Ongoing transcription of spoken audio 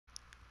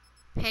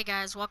Hey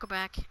guys, welcome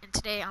back. And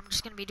today I'm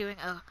just going to be doing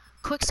a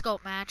quick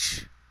scope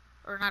match.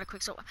 Or not a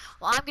quick scope.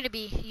 Well, I'm going to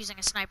be using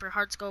a sniper,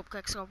 hard scope,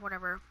 quick scope,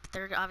 whatever. But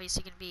they're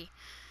obviously going to be,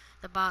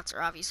 the bots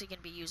are obviously going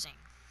to be using,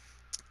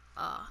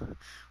 uh,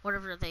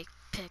 whatever they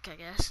pick, I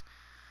guess.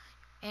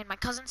 And my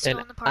cousin's still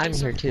And in the party, I'm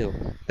so here too.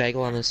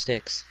 Bagel on the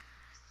sticks.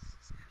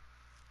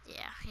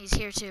 yeah, he's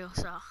here too,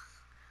 so.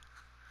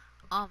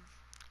 Um,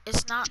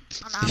 it's not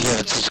an online Yeah,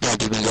 game. subscribe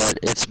to me, God.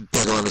 It's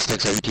Bagel on the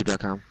sticks at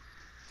youtube.com.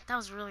 That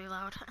was really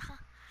loud.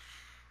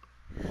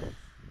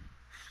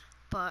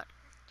 But,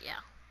 yeah.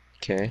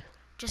 Okay.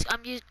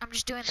 I'm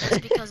just doing this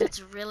because it's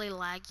really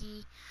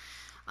laggy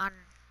on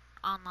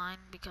online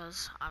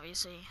because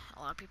obviously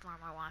a lot of people are on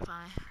my Wi-Fi.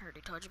 I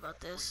already told you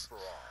about this.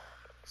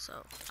 So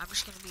I'm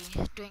just gonna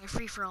be doing a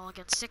free for all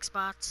against 6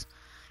 bots.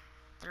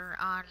 They're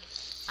on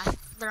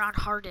they're on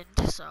hardened,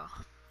 so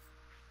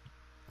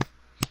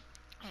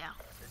yeah.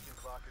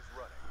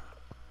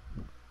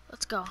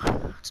 Let's go.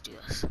 Let's do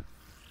this.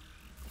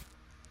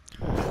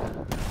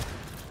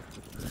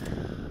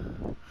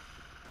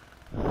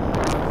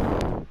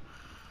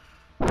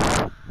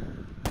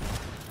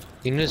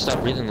 You need to stop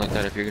breathing like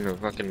that if you're gonna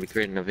fucking be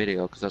creating a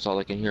video, because that's all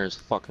I can hear is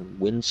fucking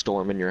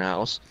windstorm in your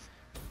house.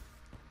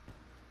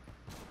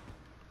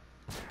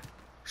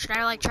 Should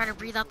I like try to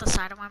breathe out the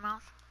side of my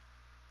mouth?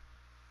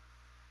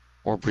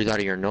 Or breathe out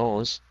of your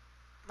nose.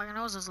 My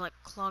nose is like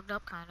clogged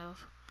up kind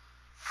of.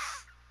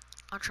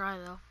 I'll try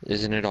though.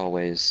 Isn't it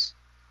always?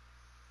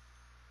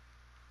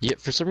 Yeah,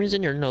 for some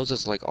reason your nose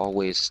is like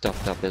always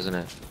stuffed up, isn't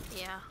it?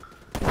 Yeah.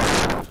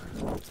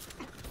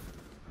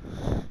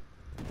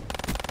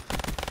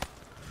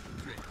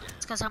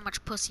 It's cause how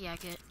much pussy I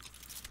get.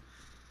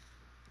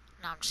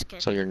 No, I'm just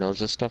kidding. So your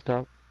nose is stuffed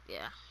up?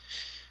 Yeah.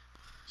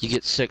 You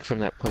get sick from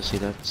that pussy,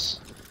 that's...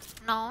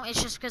 No,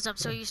 it's just because I'm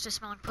so used to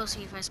smelling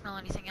pussy. If I smell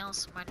anything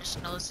else, my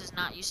nose is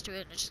not used to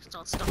it, and it just gets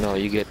all stuffed. No,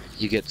 you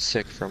get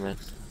sick from it.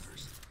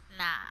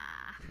 Nah.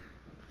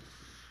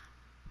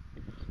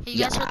 Hey, you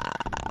Yeah. guys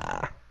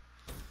heard?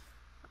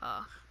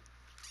 Oh.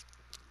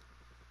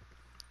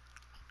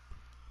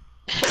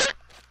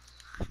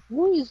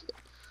 What is...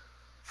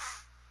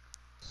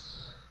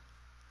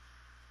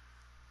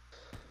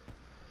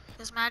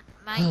 This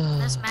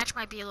match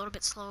might be a little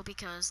bit slow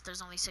because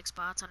there's only 6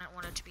 bots. I don't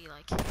want it to be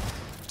like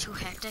too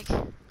hectic.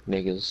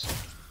 Niggas.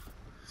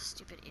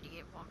 Stupid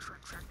idiot walked right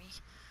in front of me.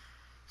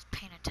 He's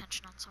paying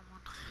attention on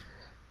someone.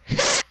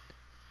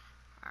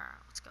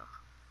 Alright, let's go.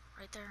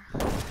 Right there.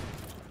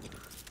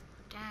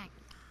 Dang.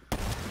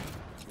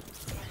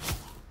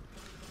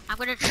 I'm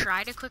gonna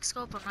try to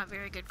quickscope. I'm not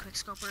very good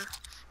quickscoper,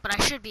 but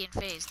I should be in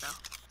phase though.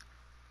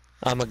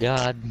 I'm a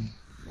god.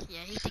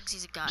 Yeah, he thinks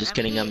he's a god. Just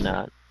kidding, I'm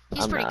not.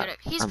 He's I'm pretty not. good at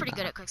he's I'm pretty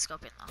good not. at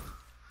quickscoping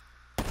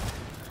though.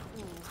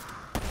 Ooh.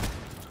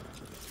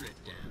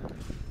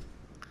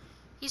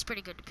 He's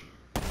pretty good.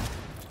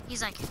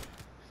 He's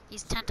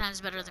 10 times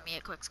better than me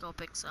at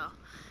quickscoping, so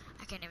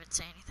I can't even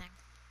say anything.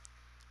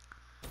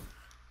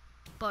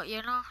 But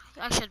you know,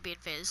 I should be in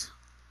phase.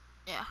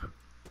 Yeah,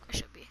 I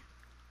should be.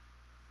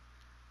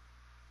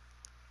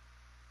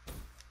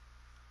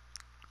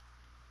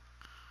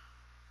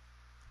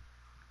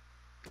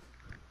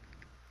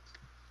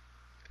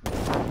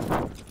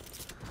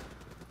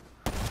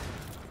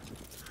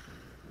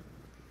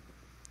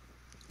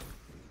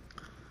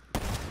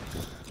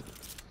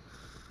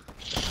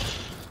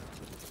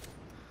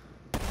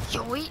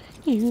 Yoy!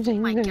 Oh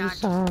my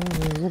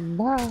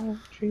god.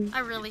 I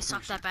really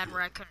sucked that bad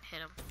where I couldn't hit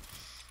him.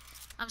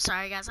 I'm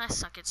sorry guys, I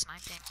suck at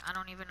sniping. I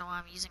don't even know why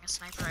I'm using a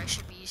sniper. I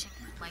should be using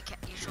my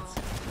usual.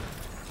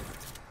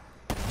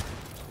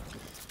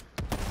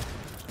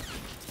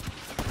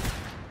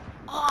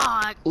 Oh,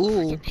 I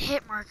freaking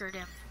hit markered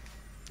him.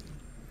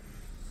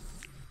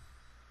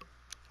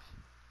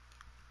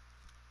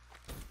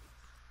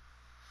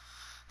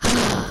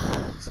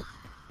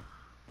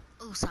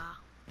 Usa.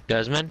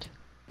 Desmond,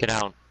 get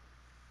out.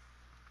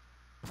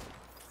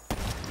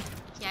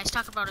 Yeah, he's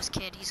talking about his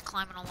kid. He's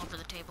climbing all over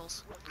the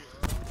tables.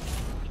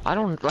 I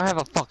have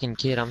a fucking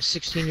kid. I'm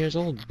 16 years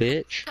old,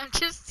 bitch. I'm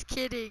just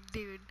kidding,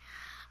 dude.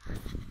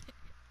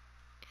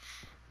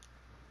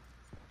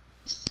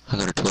 I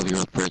got a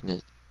 12-year-old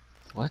pregnant.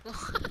 What?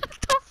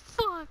 What the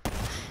fuck?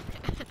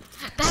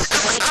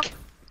 That's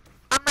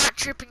I'm not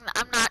tripping.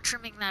 I'm not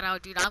trimming that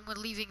out, dude. I'm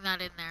leaving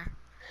that in there.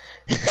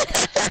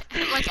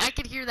 Like I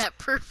could hear that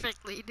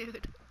perfectly,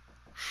 dude.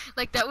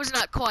 Like that was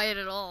not quiet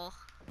at all.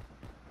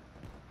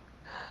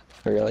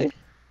 Really?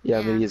 Yeah,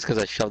 Yeah. maybe it's because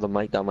I shoved the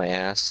mic down my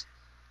ass.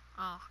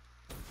 Oh.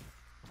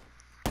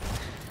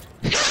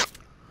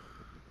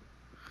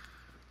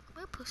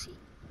 What pussy?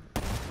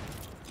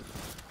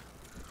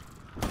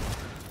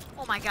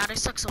 Oh my god, I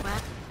suck so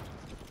bad.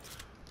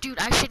 Dude,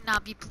 I should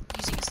not be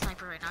using a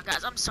sniper right now,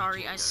 guys. I'm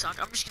sorry, I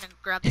suck. I'm just gonna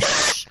grab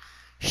this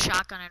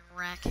shotgun and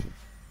wreck.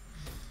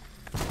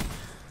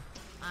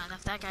 And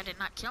if that guy did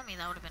not kill me,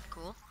 that would have been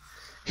cool.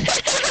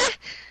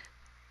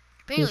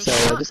 Bailey,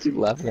 Sorry, I just keep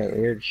laughing at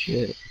weird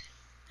shit.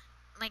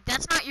 Like,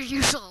 that's not your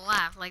usual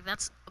laugh. Like,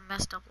 that's a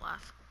messed up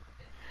laugh.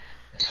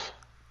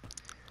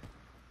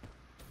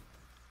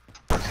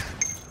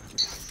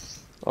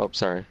 Oh,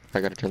 sorry.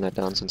 I gotta turn that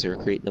down since you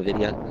were creating a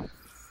video.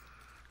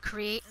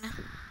 Creating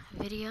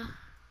video.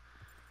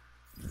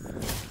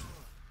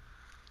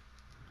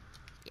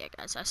 Yeah,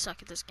 guys, I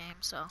suck at this game,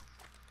 so.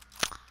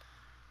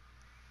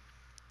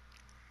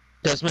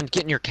 Desmond,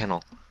 get in your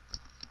kennel.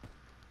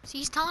 See,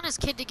 he's telling his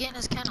kid to get in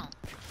his kennel.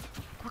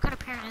 What kind of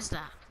parent is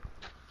that?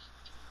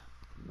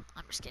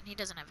 I'm just kidding. He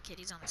doesn't have a kid.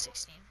 He's only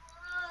 16.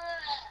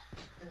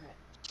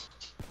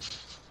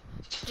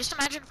 Just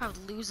imagine if I was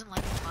losing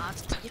like the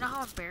bots. You know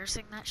how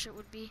embarrassing that shit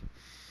would be?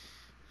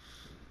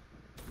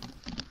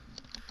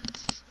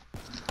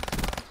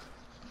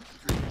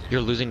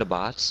 You're losing to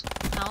bots?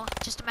 No,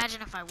 just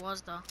imagine if I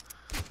was, though.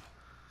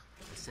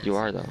 You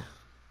are, though.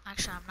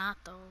 Actually, I'm not,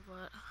 though,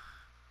 but...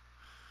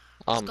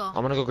 I'm go.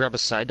 gonna go grab a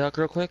side duck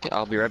real quick.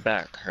 I'll be right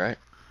back, alright?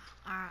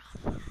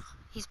 Alright.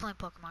 He's playing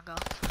Pokemon Go.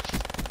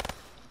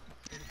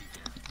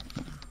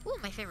 Ooh,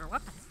 my favorite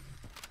weapon.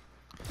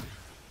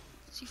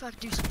 See if I can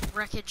do some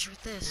wreckage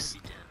with this.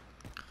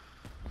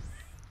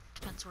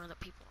 Depends where the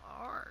people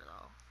are,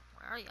 though.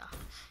 Where are ya?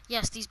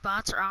 Yes, these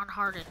bots are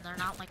unhardened. They're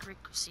not like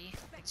Recruit. See?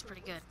 It's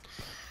pretty good.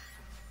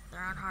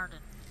 They're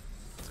unhardened.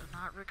 They're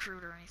not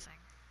Recruit or anything.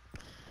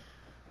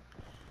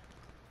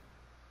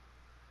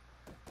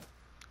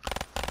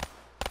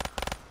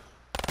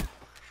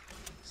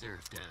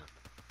 Seraph down.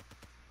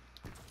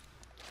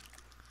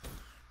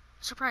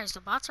 Surprised, the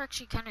bots are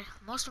actually kind of...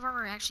 Most of them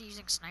are actually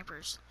using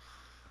snipers.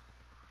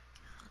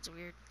 That's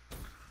weird.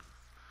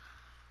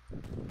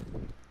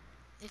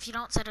 If you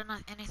don't set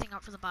anything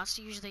up for the bots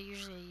to use, they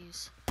usually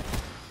use.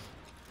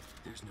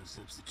 There's no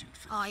substitute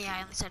for Oh yeah,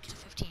 I only set it to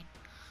 15.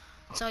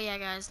 So yeah,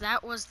 guys,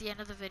 that was the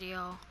end of the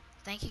video.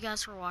 Thank you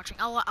guys for watching.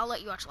 I'll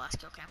let you watch the last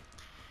kill cam.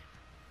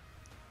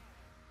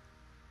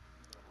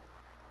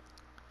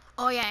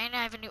 Oh yeah, and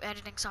I have a new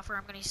editing software.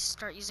 I'm gonna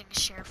start using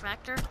Share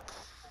Factor.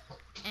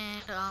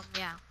 And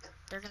yeah,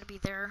 they're gonna be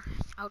their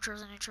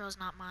outros and intros,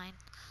 not mine.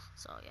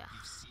 So yeah.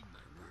 You've seen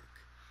my work.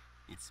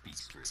 It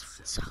speaks for It's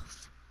for itself.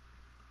 itself.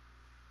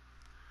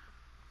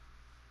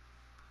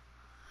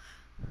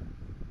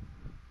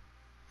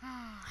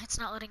 It's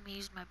not letting me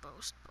use my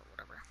boast, but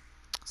whatever.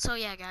 So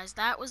yeah, guys,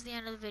 that was the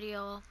end of the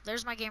video.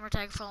 There's my gamer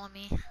tag. Follow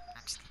me. You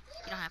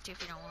don't have to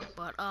if you don't want,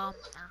 but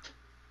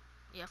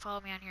yeah,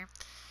 follow me on here.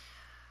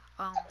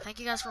 Thank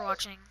you guys for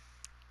watching.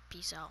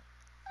 Peace out.